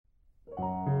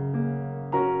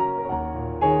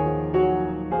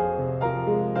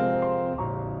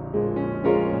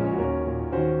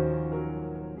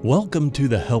Welcome to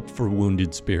the Help for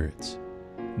Wounded Spirits.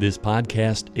 This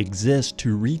podcast exists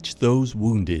to reach those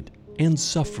wounded and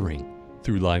suffering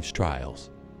through life's trials.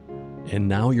 And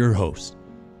now your hosts,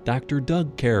 Dr.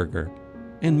 Doug Carragher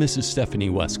and Mrs. Stephanie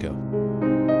Wesco.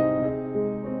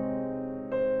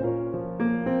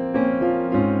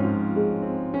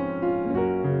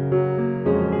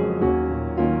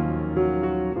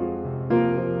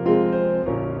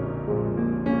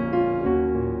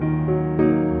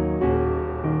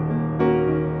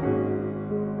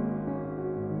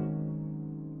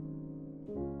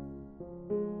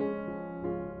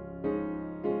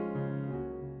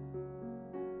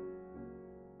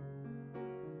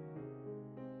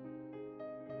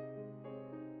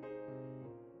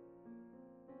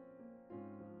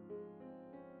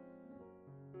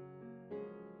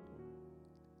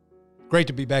 Great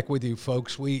to be back with you,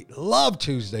 folks. We love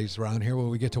Tuesdays around here where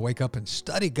we get to wake up and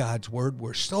study God's Word.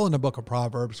 We're still in the book of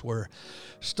Proverbs. We're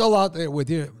still out there with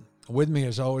you. With me,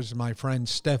 as always, my friend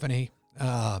Stephanie.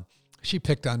 She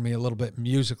picked on me a little bit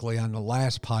musically on the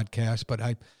last podcast, but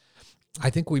I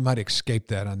think we might escape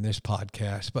that on this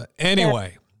podcast. But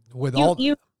anyway, with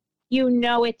you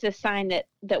know it's a sign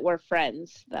that we're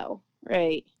friends, though,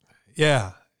 right?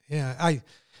 Yeah.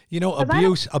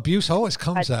 Abuse always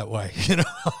comes that way,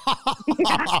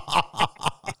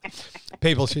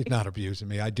 People, she's not abusing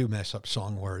me. I do mess up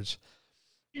song words.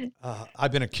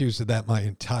 I've been accused of that my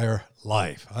entire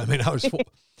life. I mean,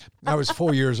 I was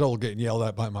 4 years old getting yelled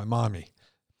at by my mommy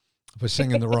for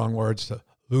singing the wrong words to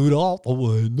Rudolph the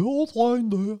Red-Nosed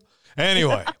Reindeer.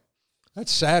 Anyway,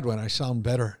 that's sad when I sound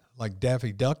better like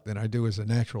Daffy Duck than I do as a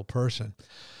natural person.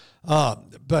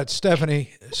 But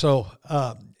Stephanie, so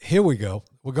here we go.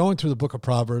 We're going through the book of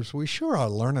Proverbs. We sure are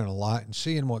learning a lot and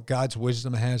seeing what God's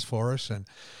wisdom has for us. And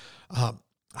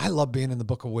I love being in the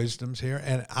book of wisdoms here.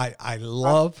 And I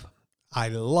love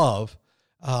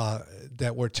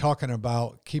that we're talking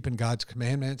about keeping God's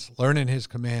commandments, learning his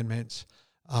commandments,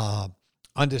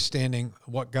 understanding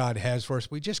what God has for us.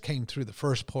 We just came through the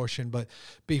first portion, but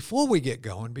before we get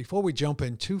going, before we jump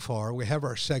in too far, we have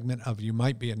our segment of You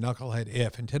Might Be a Knucklehead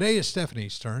If. And today is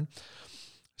Stephanie's turn.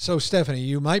 So, Stephanie,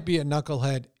 you might be a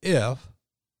knucklehead if...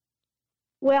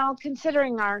 Well,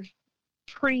 considering our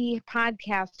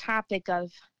pre-podcast topic of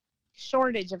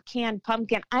shortage of canned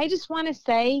pumpkin, I just want to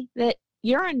say that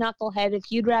you're a knucklehead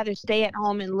if you'd rather stay at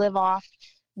home and live off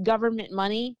government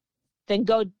money than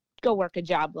go work a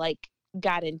job like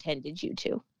God intended you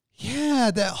to.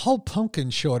 Yeah, that whole pumpkin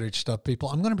shortage stuff, people.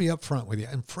 I'm going to be upfront with you.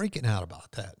 I'm freaking out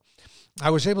about that. I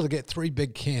was able to get 3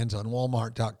 big cans on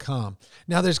Walmart.com.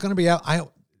 Now, there's going to be...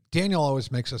 Daniel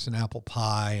always makes us an apple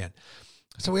pie, and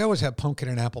so we always have pumpkin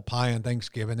and apple pie on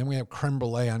Thanksgiving. Then we have creme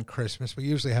brulee on Christmas. We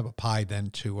usually have a pie then,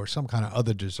 too, or some kind of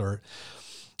other dessert.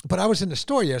 But I was in the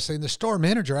store yesterday, and the store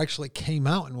manager actually came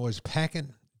out and was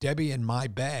packing Debbie and my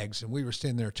bags, and we were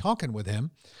standing there talking with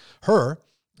her,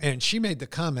 and she made the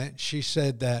comment. She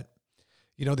said that,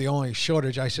 the only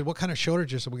shortage, I said, what kind of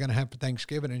shortages are we going to have for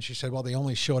Thanksgiving? And she said, well, the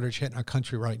only shortage hitting our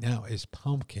country right now is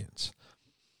pumpkins.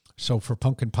 So for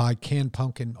pumpkin pie, canned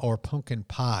pumpkin or pumpkin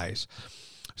pies.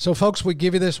 So, folks, we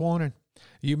give you this warning.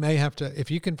 You may have to, if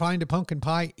you can find a pumpkin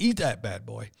pie, eat that bad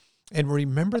boy. And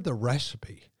remember the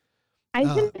recipe. I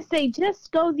was going to say,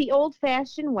 just go the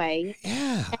old-fashioned way.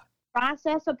 Yeah. And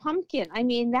process a pumpkin. I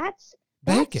mean, that's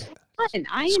Bake it. fun.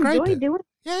 I Scrape enjoy it. doing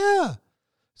it. Yeah.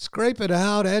 Scrape it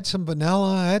out, add some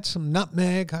vanilla, add some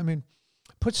nutmeg. I mean,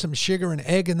 put some sugar and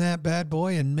egg in that bad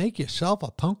boy and make yourself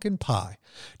a pumpkin pie.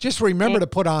 Just remember to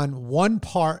put on 1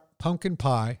 part pumpkin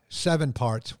pie, 7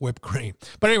 parts whipped cream.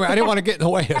 But anyway, I didn't want to get in the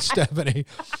way of Stephanie.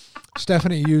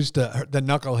 Stephanie used the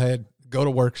knucklehead, go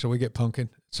to work so we get pumpkin.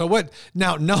 So what,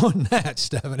 now knowing that,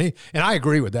 Stephanie, and I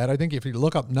agree with that. I think if you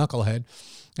look up knucklehead,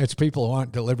 it's people who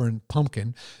aren't delivering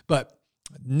pumpkin. But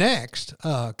next,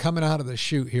 coming out of the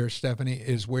chute here, Stephanie,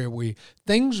 is where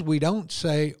things we don't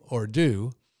say or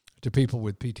do to people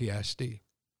with PTSD.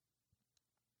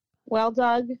 Well,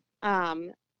 Doug,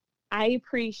 I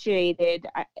appreciated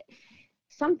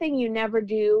something you never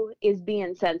do is be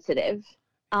insensitive.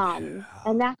 And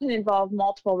that can involve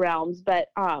multiple realms, but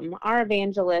our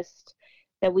evangelist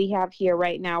that we have here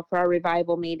right now for our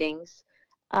revival meetings,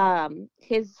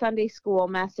 his Sunday school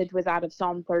message was out of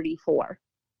Psalm 34.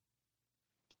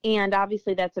 And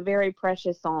obviously that's a very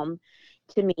precious psalm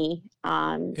to me.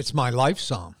 It's my life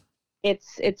psalm.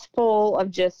 It's full of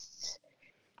just,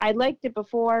 I liked it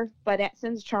before, but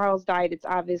since Charles died, it's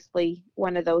obviously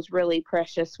one of those really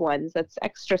precious ones that's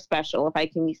extra special, if I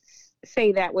can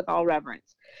say that with all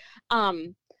reverence.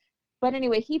 But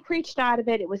anyway, he preached out of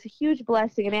it. It was a huge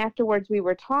blessing. And afterwards we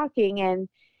were talking, and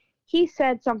he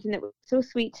said something that was so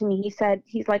sweet to me.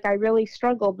 He's like, I really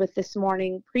struggled with this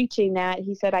morning preaching that.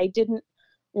 He said, I didn't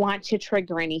want to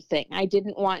trigger anything. I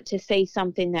didn't want to say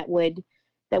something that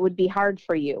would be hard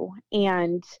for you.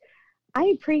 And I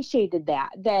appreciated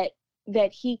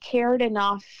that he cared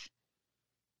enough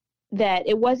that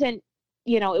it wasn't,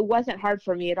 it wasn't hard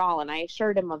for me at all. And I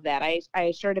assured him of that. I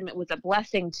assured him it was a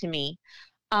blessing to me.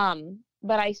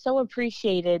 But I so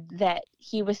appreciated that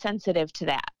he was sensitive to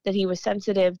that he was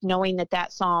sensitive, knowing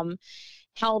that psalm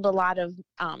held a lot of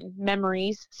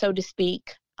memories, so to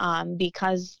speak,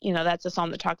 because, that's a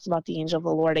psalm that talks about the angel of the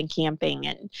Lord encamping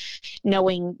and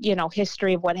knowing,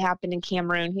 history of what happened in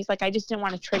Cameroon. He's like, I just didn't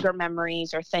want to trigger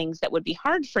memories or things that would be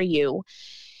hard for you.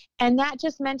 And that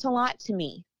just meant a lot to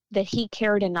me, that he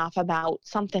cared enough about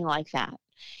something like that.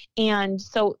 And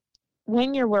so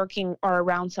when you're working or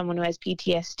around someone who has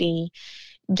PTSD,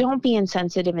 don't be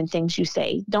insensitive in things you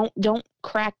say. Don't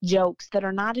crack jokes that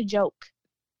are not a joke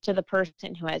to the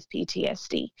person who has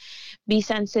PTSD. Be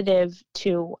sensitive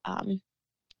to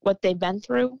what they've been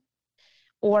through,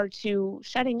 or to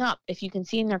shutting up if you can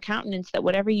see in their countenance that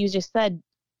whatever you just said,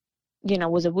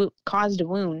 was caused a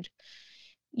wound.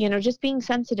 Just being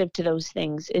sensitive to those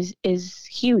things is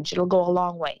huge. It'll go a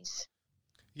long ways.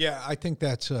 Yeah, I think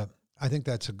that's a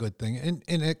good thing. And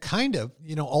it kind of,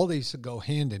 all these go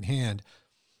hand in hand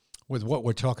with what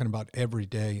we're talking about every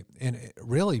day. And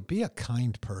really be a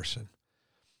kind person.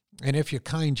 And if you're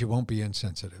kind, you won't be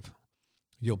insensitive.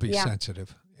 You'll be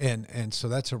sensitive. And so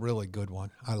that's a really good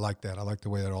one. I like that. I like the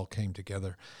way that all came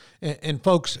together. And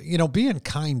folks, being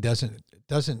kind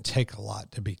doesn't take a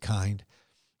lot to be kind.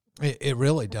 It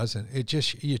really doesn't. It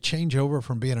just, you change over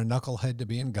from being a knucklehead to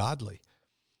being godly.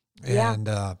 And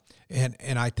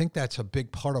I think that's a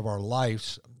big part of our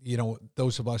lives.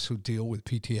 Those of us who deal with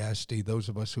PTSD, those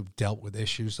of us who've dealt with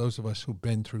issues, those of us who've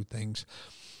been through things,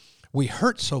 we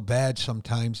hurt so bad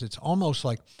sometimes. It's almost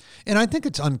like, and I think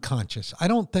it's unconscious. I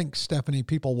don't think, Stephanie,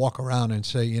 people walk around and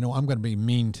say, I'm going to be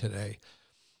mean today,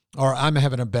 or I'm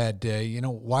having a bad day.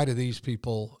 Why do these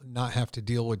people not have to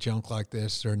deal with junk like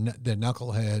this? They're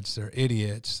knuckleheads. They're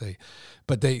idiots.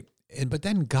 But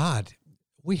then God,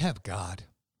 we have God.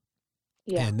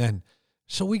 Yeah. And then,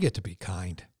 so we get to be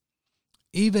kind,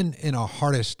 even in our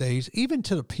hardest days, even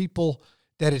to the people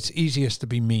that it's easiest to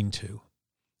be mean to.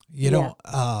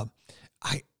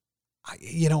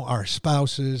 Our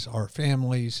spouses, our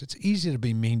families, it's easy to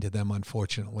be mean to them,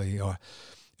 unfortunately, or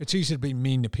it's easy to be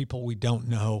mean to people we don't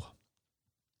know.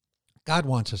 God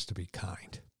wants us to be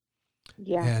kind.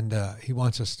 Yeah. And he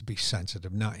wants us to be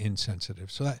sensitive, not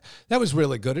insensitive. So that was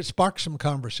really good. It sparked some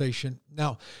conversation.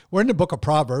 Now, we're in the book of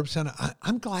Proverbs, and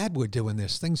I'm glad we're doing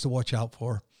this. Things to watch out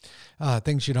for,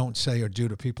 things you don't say or do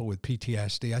to people with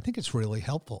PTSD. I think it's really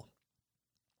helpful.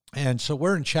 And so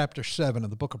we're in chapter 7 of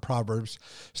the book of Proverbs,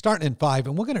 starting in 5,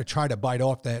 and we're going to try to bite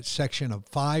off that section of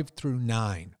 5 through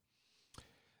 9,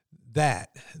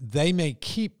 that they may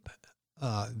keep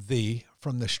thee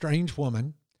from the strange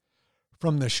woman,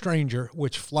 from the stranger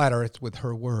which flattereth with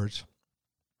her words.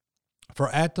 For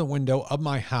at the window of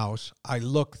my house I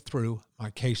looked through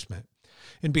my casement,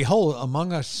 and behold,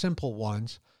 among us simple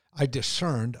ones I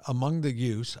discerned among the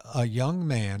youths a young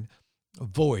man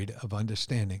void of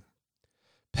understanding,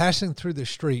 passing through the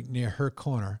street near her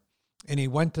corner, and he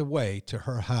went away to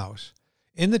her house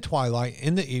in the twilight,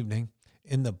 in the evening,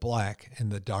 in the black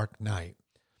and the dark night.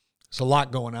 There's a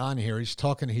lot going on here. He's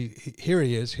talking. Here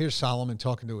he is. Here's Solomon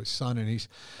talking to his son, and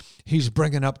he's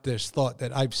bringing up this thought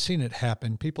that I've seen it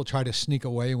happen. People try to sneak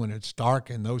away when it's dark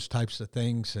and those types of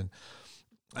things, and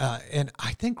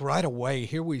I think right away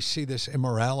here we see this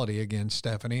immorality again,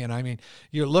 Stephanie. And I mean,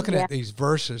 you're looking at these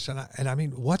verses, and I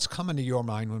mean, what's coming to your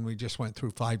mind when we just went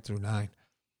through 5 through 9?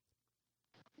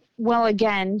 Well,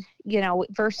 again,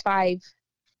 verse 5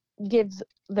 gives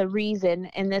the reason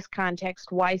in this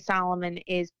context why Solomon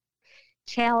is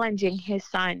challenging his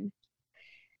son,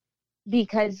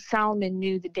 because Solomon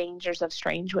knew the dangers of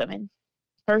strange women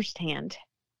firsthand.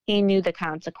 He knew the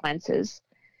consequences.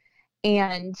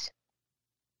 And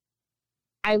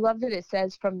I love that it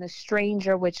says, from the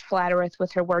stranger which flattereth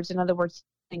with her words. In other words,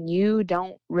 you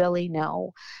don't really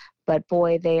know, but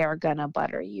boy, they are going to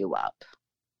butter you up.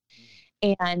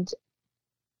 And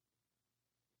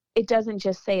it doesn't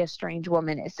just say a strange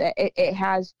woman. It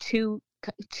has two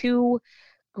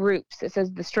groups. It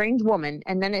says the strange woman,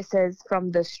 and then it says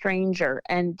from the stranger.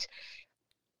 And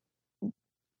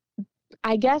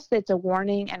I guess it's a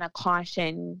warning and a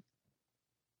caution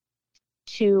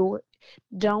to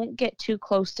don't get too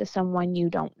close to someone you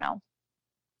don't know.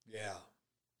 Yeah.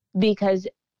 Because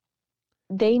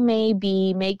they may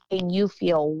be making you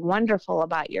feel wonderful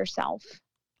about yourself.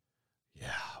 Yeah.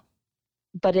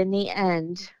 But in the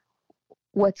end,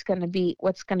 what's going to be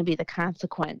the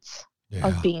consequence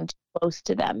of being too close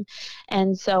to them?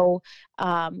 And so,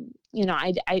 I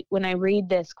when I read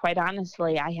this, quite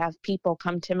honestly, I have people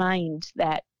come to mind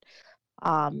that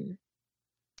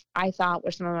I thought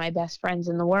were some of my best friends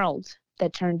in the world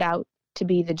that turned out to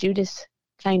be the Judas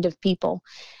kind of people.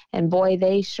 And boy,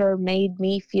 they sure made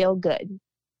me feel good.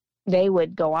 They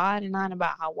would go on and on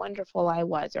about how wonderful I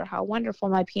was, or how wonderful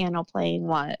my piano playing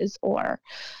was, or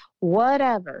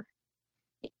whatever,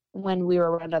 when we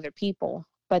were around other people.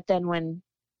 But then when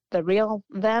the real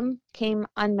them came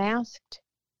unmasked,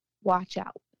 watch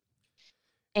out.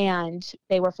 And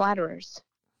they were flatterers.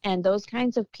 And those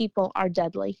kinds of people are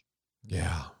deadly.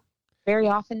 Yeah. Very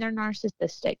often they're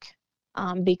narcissistic,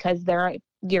 because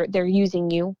they're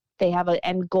using you. They have an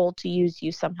end goal to use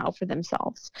you somehow for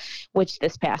themselves, which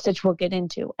this passage will get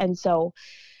into. And so,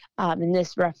 in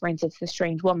this reference, it's the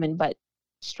strange woman, but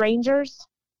strangers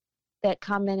that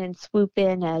come in and swoop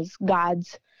in as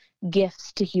God's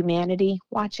gifts to humanity,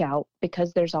 watch out,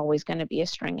 because there's always going to be a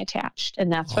string attached.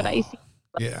 And that's what I see.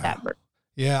 That verse.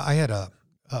 Yeah. I had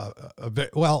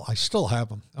I still have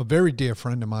him. A very dear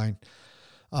friend of mine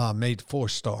made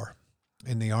 4-star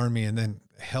in the Army, and then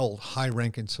held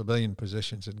high-ranking civilian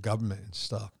positions in government and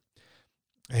stuff.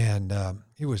 And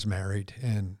he was married,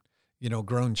 and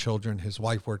grown children. His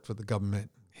wife worked for the government.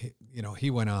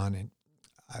 He went on, and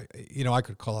I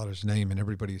could call out his name, and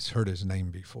everybody's heard his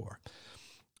name before.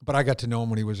 But I got to know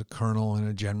him when he was a colonel and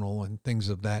a general and things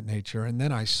of that nature. And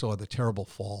then I saw the terrible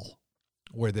fall,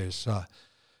 where this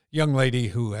young lady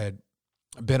who had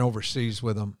been overseas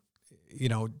with him,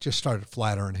 just started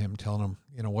flattering him, telling him,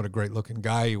 what a great looking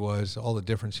guy he was, all the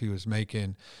difference he was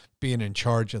making, being in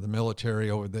charge of the military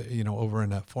over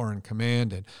in a foreign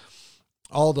command, and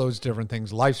all those different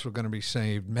things. Lives were going to be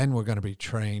saved. Men were going to be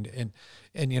trained. And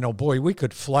boy, we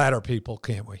could flatter people,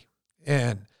 can't we?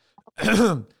 And,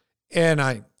 and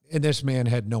this man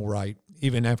had no right,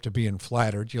 even after being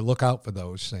flattered. You look out for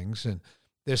those things. And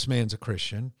this man's a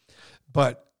Christian.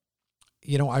 But,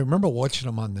 I remember watching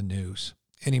him on the news.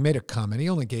 And he made a comment. He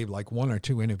only gave like 1 or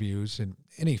 2 interviews, and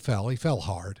he fell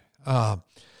hard. I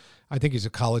think he's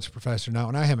a college professor now,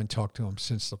 and I haven't talked to him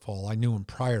since the fall. I knew him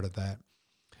prior to that.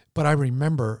 But I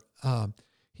remember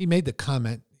he made the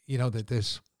comment, that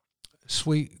this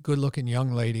sweet, good-looking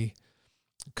young lady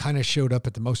kind of showed up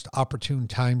at the most opportune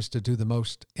times to do the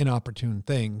most inopportune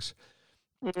things,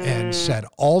 and said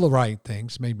all the right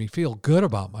things, made me feel good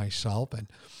about myself,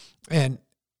 and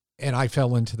I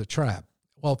fell into the trap.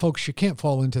 Well, folks, you can't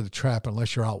fall into the trap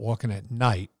unless you're out walking at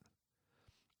night,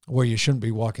 where you shouldn't be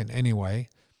walking anyway,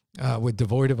 with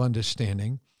devoid of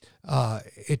understanding.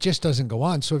 It just doesn't go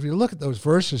on. So if you look at those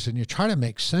verses and you try to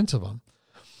make sense of them,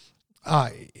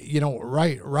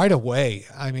 right away,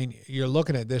 I mean, you're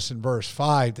looking at this in verse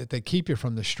 5, that they keep you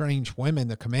from the strange women.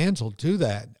 The commands will do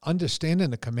that.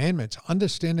 Understanding the commandments,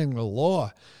 understanding the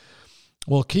law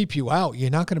will keep you out.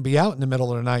 You're not going to be out in the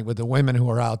middle of the night with the women who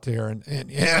are out there. And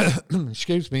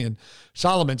excuse me. And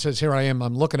Solomon says, here I am,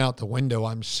 I'm looking out the window,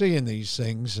 I'm seeing these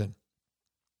things. And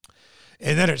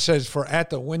then it says, for at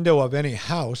the window of any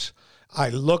house, I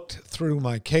looked through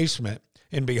my casement,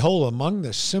 and behold, among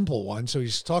the simple ones. So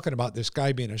he's talking about this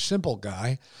guy being a simple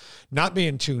guy, not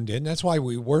being tuned in. That's why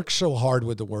we work so hard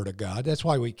with the Word of God. That's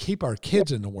why we keep our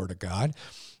kids in the Word of God.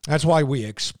 That's why we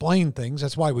explain things.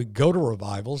 That's why we go to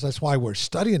revivals. That's why we're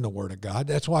studying the Word of God.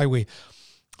 That's why we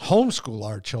homeschool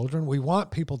our children. We want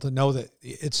people to know that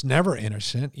it's never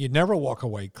innocent. You never walk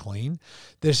away clean.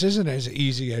 This isn't as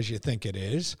easy as you think it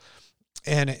is.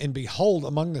 And behold,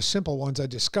 among the simple ones, I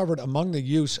discovered among the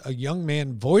youths a young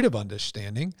man void of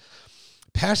understanding,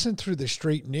 passing through the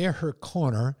street near her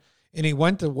corner, and he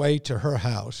went the way to her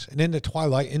house, and in the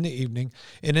twilight, in the evening,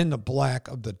 and in the black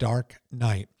of the dark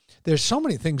night. There's so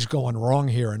many things going wrong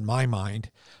here in my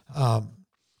mind.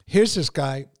 Here's this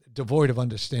guy devoid of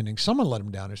understanding. Someone let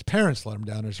him down. His parents let him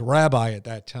down. His rabbi at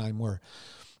that time were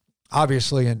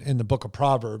obviously in the book of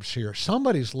Proverbs here.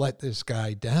 Somebody's let this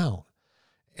guy down.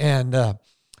 And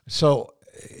so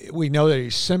we know that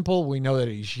he's simple. We know that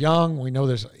he's young. We know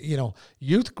there's,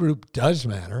 youth group does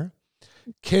matter.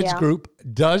 Kids group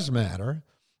does matter.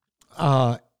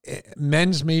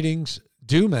 Men's meetings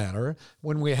do matter.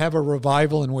 When we have a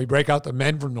revival and we break out the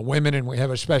men from the women and we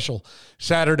have a special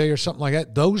Saturday or something like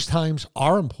that, those times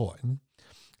are important.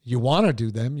 You want to do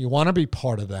them. You want to be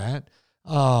part of that.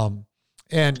 And,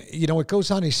 it goes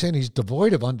on. He's saying he's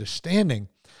devoid of understanding.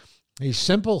 He's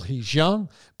simple. He's young,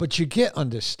 but you get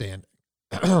understanding.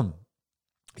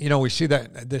 We see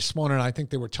that this morning. I think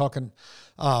they were talking.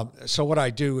 So what I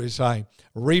do is I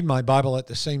read my Bible at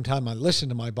the same time I listen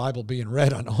to my Bible being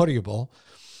read on Audible.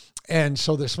 And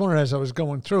so this morning, as I was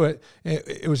going through it,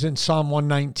 it was in Psalm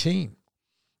 119.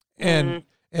 And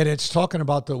it's talking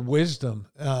about the wisdom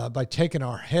by taking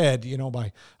our head,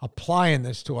 by applying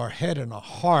this to our head and our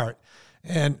heart.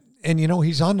 And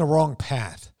he's on the wrong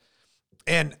path.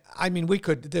 And I mean,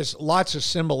 there's lots of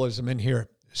symbolism in here,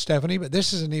 Stephanie, but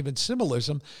this isn't even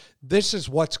symbolism. This is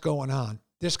what's going on.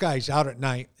 This guy's out at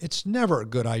night. It's never a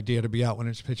good idea to be out when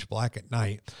it's pitch black at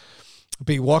night.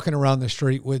 Be walking around the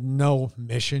street with no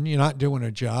mission. You're not doing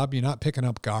a job. You're not picking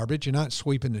up garbage. You're not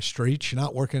sweeping the streets. You're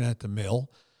not working at the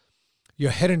mill. You're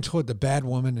heading toward the bad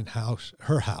woman in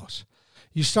her house.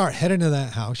 You start heading to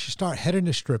that house. You start heading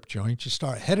to strip joints. You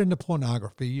start heading to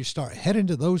pornography. You start heading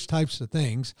to those types of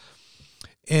things,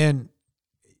 and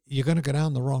you're going to go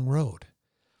down the wrong road.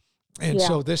 And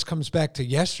so this comes back to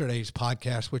yesterday's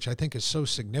podcast, which I think is so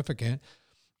significant.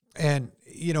 And,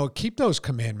 keep those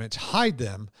commandments, hide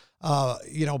them,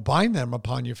 bind them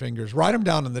upon your fingers, write them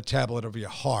down on the tablet of your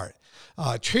heart.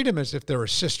 Treat them as if they're a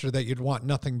sister that you'd want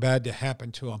nothing bad to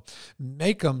happen to them.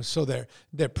 Make them so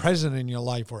they're present in your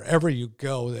life wherever you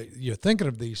go, that you're thinking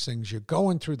of these things, you're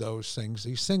going through those things.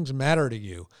 These things matter to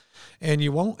you, and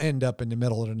you won't end up in the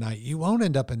middle of the night. You won't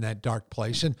end up in that dark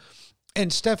place.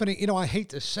 And Stephanie, I hate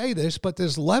to say this, but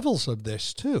there's levels of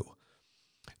this too.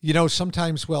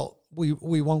 Sometimes,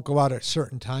 we won't go out at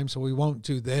certain times, so we won't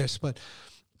do this. But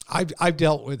I've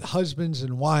dealt with husbands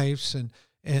and wives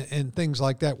and things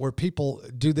like that where people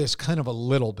do this kind of a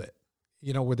little bit,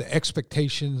 where the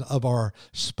expectations of our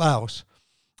spouse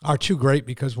are too great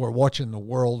because we're watching the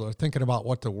world or thinking about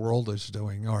what the world is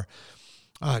doing, or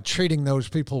treating those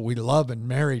people we love and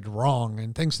married wrong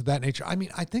and things of that nature. I mean,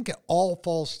 I think it all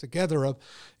falls together of,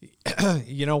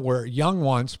 we're young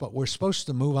once, but we're supposed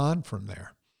to move on from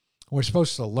there. We're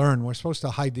supposed to learn. We're supposed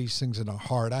to hide these things in our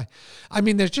heart. I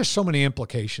mean, there's just so many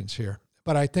implications here.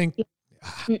 But I think,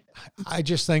 I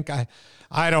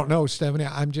don't know, Stephanie.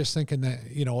 I'm just thinking that,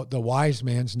 the wise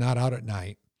man's not out at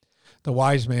night. The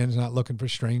wise man's not looking for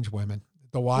strange women.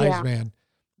 The wise man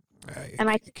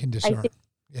can discern.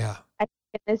 I think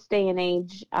in this day and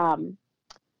age,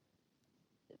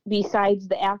 besides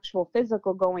the actual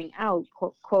physical going out,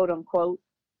 quote unquote,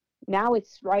 now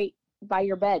it's right by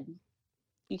your bed.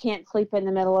 You can't sleep in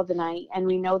the middle of the night. And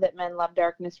we know that men love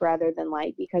darkness rather than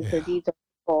light because their deeds are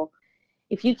evil.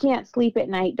 If you can't sleep at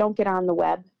night, don't get on the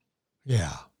web.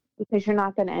 Yeah. Because you're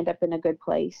not going to end up in a good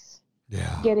place.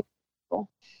 Yeah. Get it.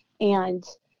 And,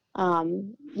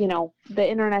 the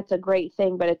internet's a great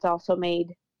thing, but it's also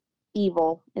made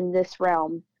evil in this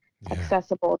realm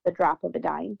accessible at the drop of a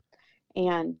dime.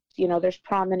 And, there's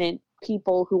prominent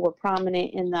people who were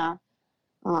prominent in the,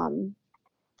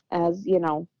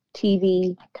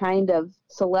 TV kind of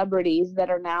celebrities that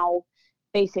are now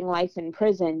facing life in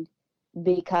prison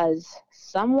because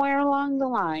somewhere along the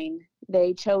line,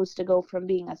 they chose to go from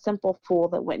being a simple fool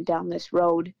that went down this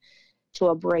road to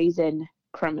a brazen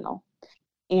criminal.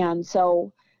 And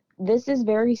so this is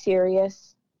very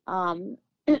serious. And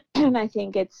I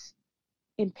think it's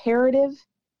imperative,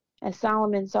 as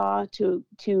Solomon saw,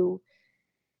 to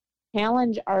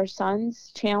challenge our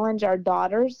sons, challenge our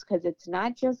daughters, because it's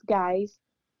not just guys.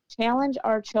 Challenge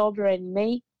our children,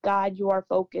 make God your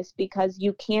focus, because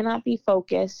you cannot be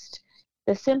focused.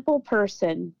 The simple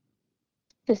person,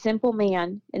 the simple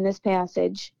man in this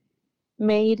passage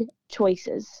made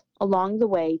choices along the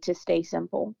way to stay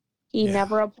simple. He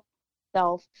never applied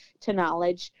himself to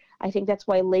knowledge. I think that's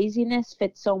why laziness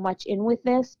fits so much in with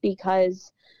this,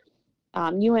 because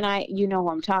you and I, who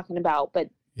I'm talking about, but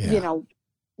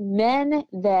men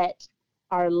that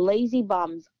are lazy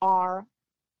bums are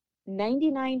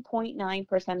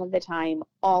 99.9% of the time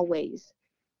always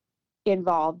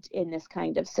involved in this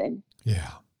kind of sin.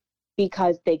 Yeah.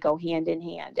 Because they go hand in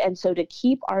hand. And so to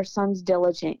keep our sons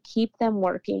diligent, keep them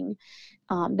working,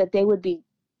 that they would be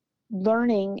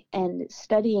learning and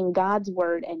studying God's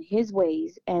word and his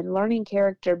ways and learning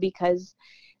character, because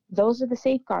those are the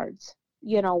safeguards.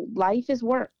 Life is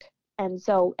work. And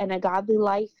a godly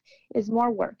life is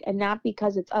more work, and not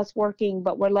because it's us working,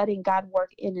 but we're letting God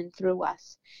work in and through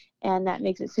us. And that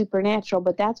makes it supernatural.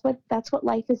 But that's what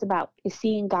life is about, is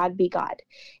seeing God be God.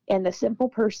 And the simple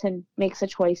person makes a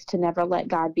choice to never let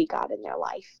God be God in their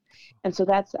life. And so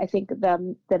that's, I think,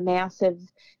 the massive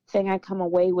thing I come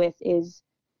away with is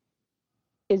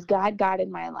God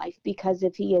in my life? Because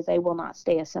if he is, I will not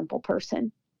stay a simple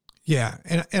person. Yeah.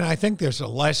 And I think there's a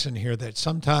lesson here that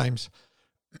sometimes,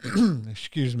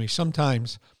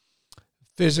 sometimes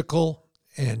physical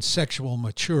and sexual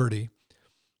maturity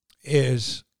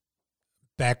is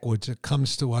backwards. It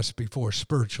comes to us before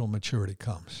spiritual maturity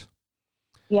comes.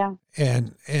 Yeah.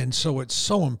 And so it's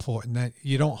so important that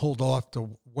you don't hold off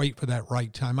to wait for that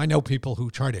right time. I know people who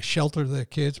try to shelter their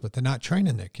kids, but they're not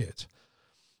training their kids.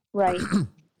 Right.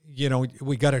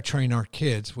 We got to train our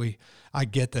kids. I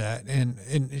get that.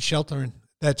 And sheltering,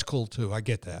 that's cool too. I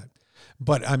get that.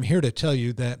 But I'm here to tell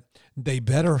you that they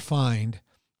better find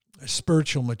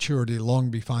spiritual maturity long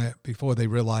before they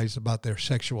realize about their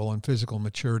sexual and physical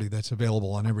maturity that's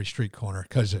available on every street corner,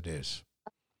 because it is.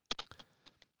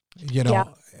 Yeah.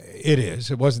 It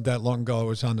is. It wasn't that long ago I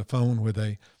was on the phone with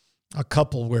a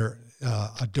couple where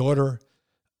a daughter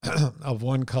of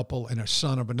one couple and a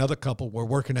son of another couple were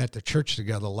working at the church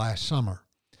together last summer.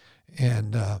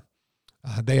 And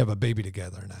they have a baby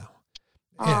together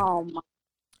now.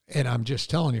 And I'm just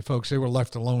telling you, folks, they were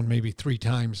left alone maybe 3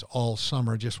 times all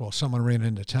summer just while someone ran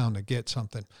into town to get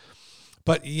something.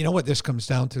 But you know what this comes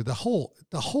down to? The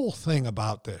whole thing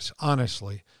about this,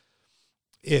 honestly,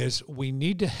 is we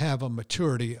need to have a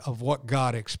maturity of what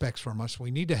God expects from us.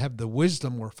 We need to have the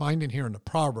wisdom we're finding here in the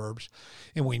Proverbs,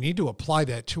 and we need to apply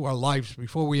that to our lives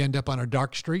before we end up on a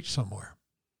dark street somewhere.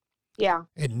 Yeah.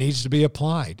 It needs to be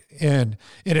applied. And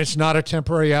it's not a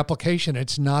temporary application.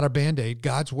 It's not a Band-Aid.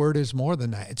 God's word is more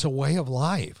than that. It's a way of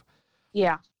life.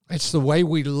 Yeah. It's the way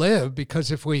we live,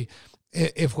 because if we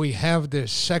have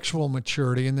this sexual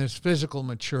maturity and this physical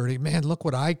maturity, man, look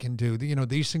what I can do.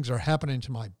 These things are happening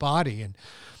to my body,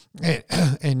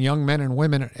 and young men and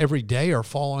women every day are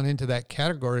falling into that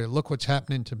category. Look what's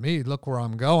happening to me. Look where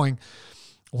I'm going.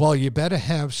 Well, you better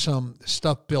have some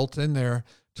stuff built in there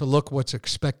to look what's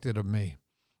expected of me.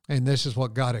 And this is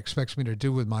what God expects me to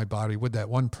do with my body, with that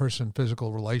one person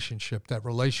physical relationship, that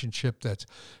relationship that's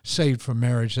saved from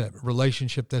marriage, that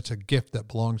relationship that's a gift that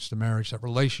belongs to marriage, that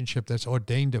relationship that's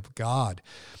ordained of God.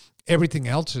 Everything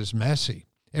else is messy.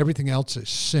 Everything else is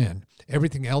sin.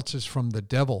 Everything else is from the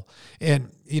devil.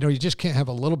 And, you just can't have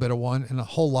a little bit of one and a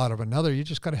whole lot of another. You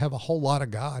just got to have a whole lot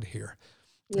of God here.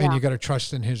 Yeah. And you got to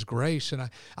trust in his grace. And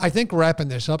I think wrapping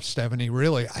this up, Stephanie,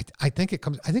 really, I think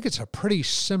it's a pretty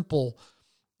simple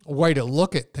way to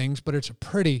look at things, but it's a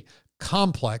pretty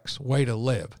complex way to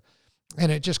live.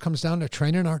 And it just comes down to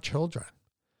training our children.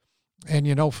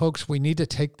 And, folks, we need to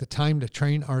take the time to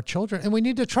train our children, and we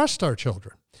need to trust our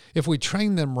children. If we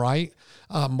train them right,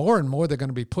 more and more they're going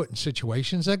to be put in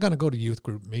situations. They're going to go to youth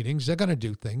group meetings. They're going to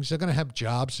do things. They're going to have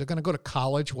jobs. They're going to go to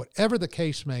college, whatever the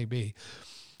case may be.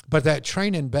 But that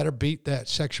training better beat that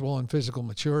sexual and physical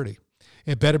maturity.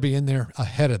 It better be in there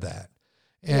ahead of that.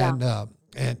 And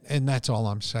and that's all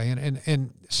I'm saying.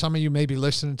 And some of you may be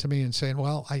listening to me and saying,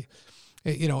 well,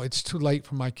 it's too late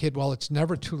for my kid. Well, it's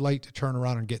never too late to turn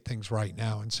around and get things right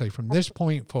now and say, from this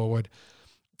point forward,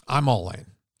 I'm all in.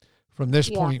 From this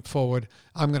point forward,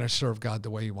 I'm going to serve God the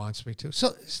way he wants me to.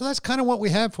 So that's kind of what we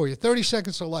have for you. 30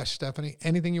 seconds or less, Stephanie.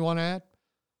 Anything you want to add?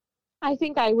 I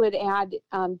think I would add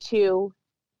too,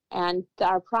 and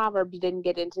our Proverbs didn't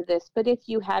get into this, but if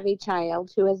you have a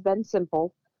child who has been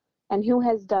simple and who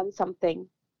has done something,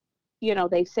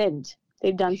 they've sinned,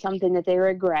 they've done something that they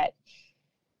regret,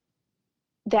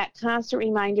 that constant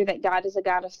reminder that God is a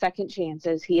God of second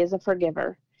chances, he is a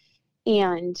forgiver,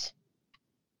 and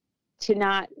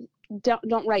to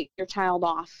don't write your child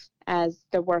off as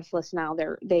they're worthless now,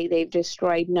 they've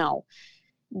destroyed. No,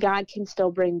 God can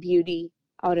still bring beauty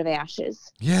out of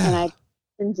ashes. Yeah. And I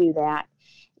can do that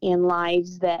in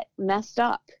lives that messed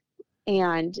up.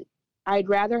 And I'd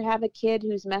rather have a kid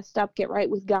who's messed up get right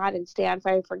with God and stay on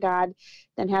fire for God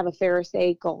than have a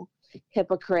pharisaical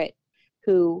hypocrite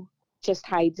who just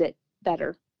hides it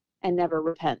better and never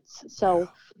repents. So,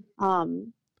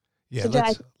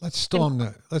 let's storm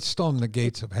the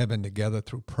gates of heaven together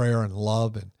through prayer and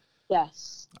love and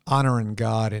honoring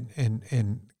God,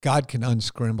 and God can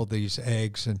unscramble these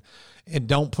eggs, and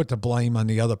don't put the blame on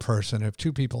the other person. If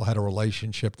 2 people had a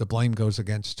relationship, the blame goes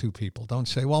against 2 people. Don't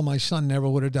say, well, my son never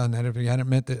would have done that if he hadn't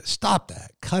meant that. Stop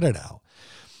that. Cut it out.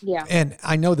 Yeah. And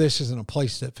I know this isn't a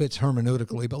place that fits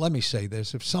hermeneutically, but let me say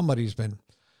this. If somebody's been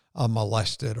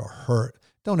molested or hurt,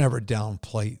 don't ever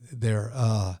downplay their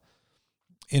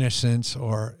innocence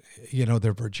or,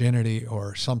 their virginity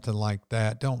or something like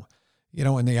that. Don't,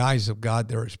 in the eyes of God,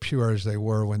 they're as pure as they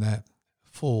were when that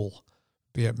fool,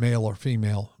 be it male or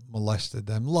female, molested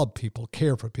them. Love people,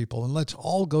 care for people, and let's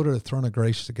all go to the throne of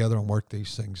grace together and work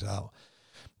these things out.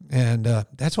 And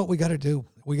that's what we got to do.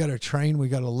 We got to train. We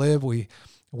got to live.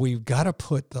 We've got to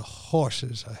put the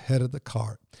horses ahead of the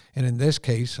cart. And in this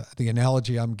case, the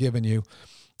analogy I'm giving you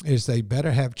is they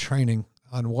better have training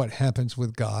on what happens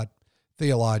with God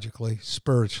theologically,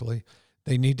 spiritually.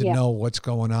 They need to know what's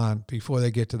going on before they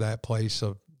get to that place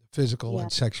of physical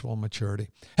and sexual maturity.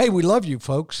 Hey, we love you,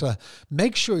 folks.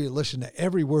 Make sure you listen to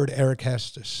every word Eric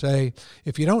has to say.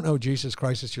 If you don't know Jesus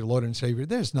Christ as your Lord and Savior,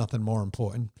 there's nothing more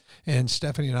important. And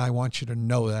Stephanie and I want you to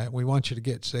know that. We want you to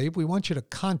get saved. We want you to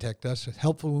contact us at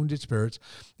Helpful Wounded Spirits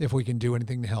if we can do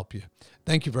anything to help you.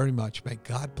 Thank you very much. May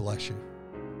God bless you.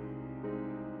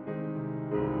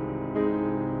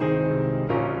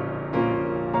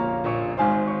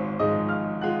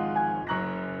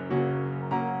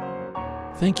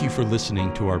 Thank you for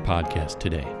listening to our podcast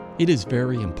today. It is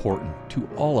very important to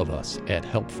all of us at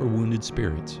Help for Wounded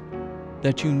Spirits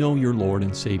that you know your Lord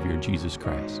and Savior, Jesus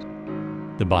Christ.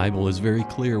 The Bible is very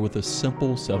clear with a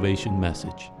simple salvation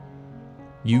message.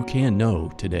 You can know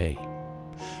today.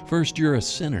 First, you're a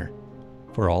sinner,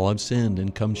 for all have sinned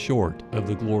and come short of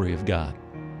the glory of God.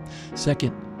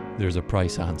 Second, there's a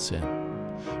price on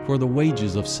sin, for the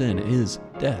wages of sin is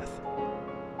death.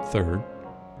 Third,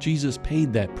 Jesus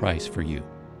paid that price for you.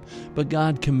 But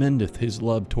God commendeth his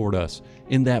love toward us,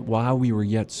 in that while we were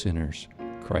yet sinners,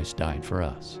 Christ died for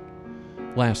us.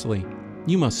 Lastly,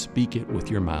 you must speak it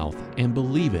with your mouth and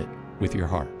believe it with your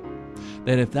heart,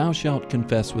 that if thou shalt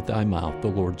confess with thy mouth the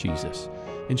Lord Jesus,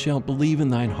 and shalt believe in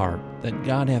thine heart that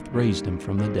God hath raised him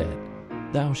from the dead,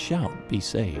 thou shalt be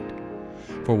saved.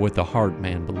 For with the heart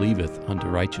man believeth unto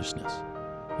righteousness,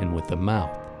 and with the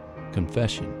mouth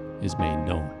confession is made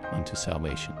known unto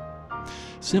salvation.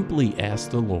 Simply ask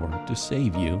the Lord to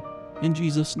save you in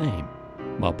Jesus' name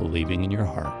while believing in your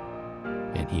heart,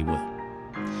 and he will.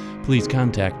 Please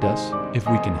contact us if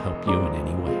we can help you in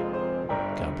any way.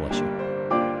 God bless you.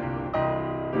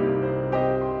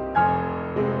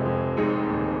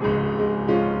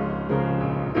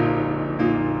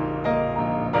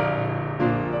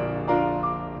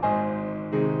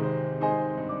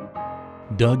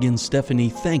 Doug and Stephanie,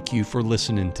 thank you for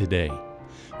listening today.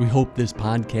 We hope this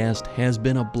podcast has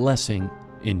been a blessing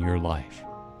in your life.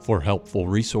 For helpful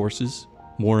resources,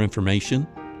 more information,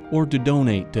 or to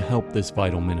donate to help this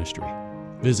vital ministry,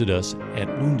 visit us at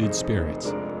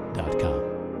woundedspirits.com.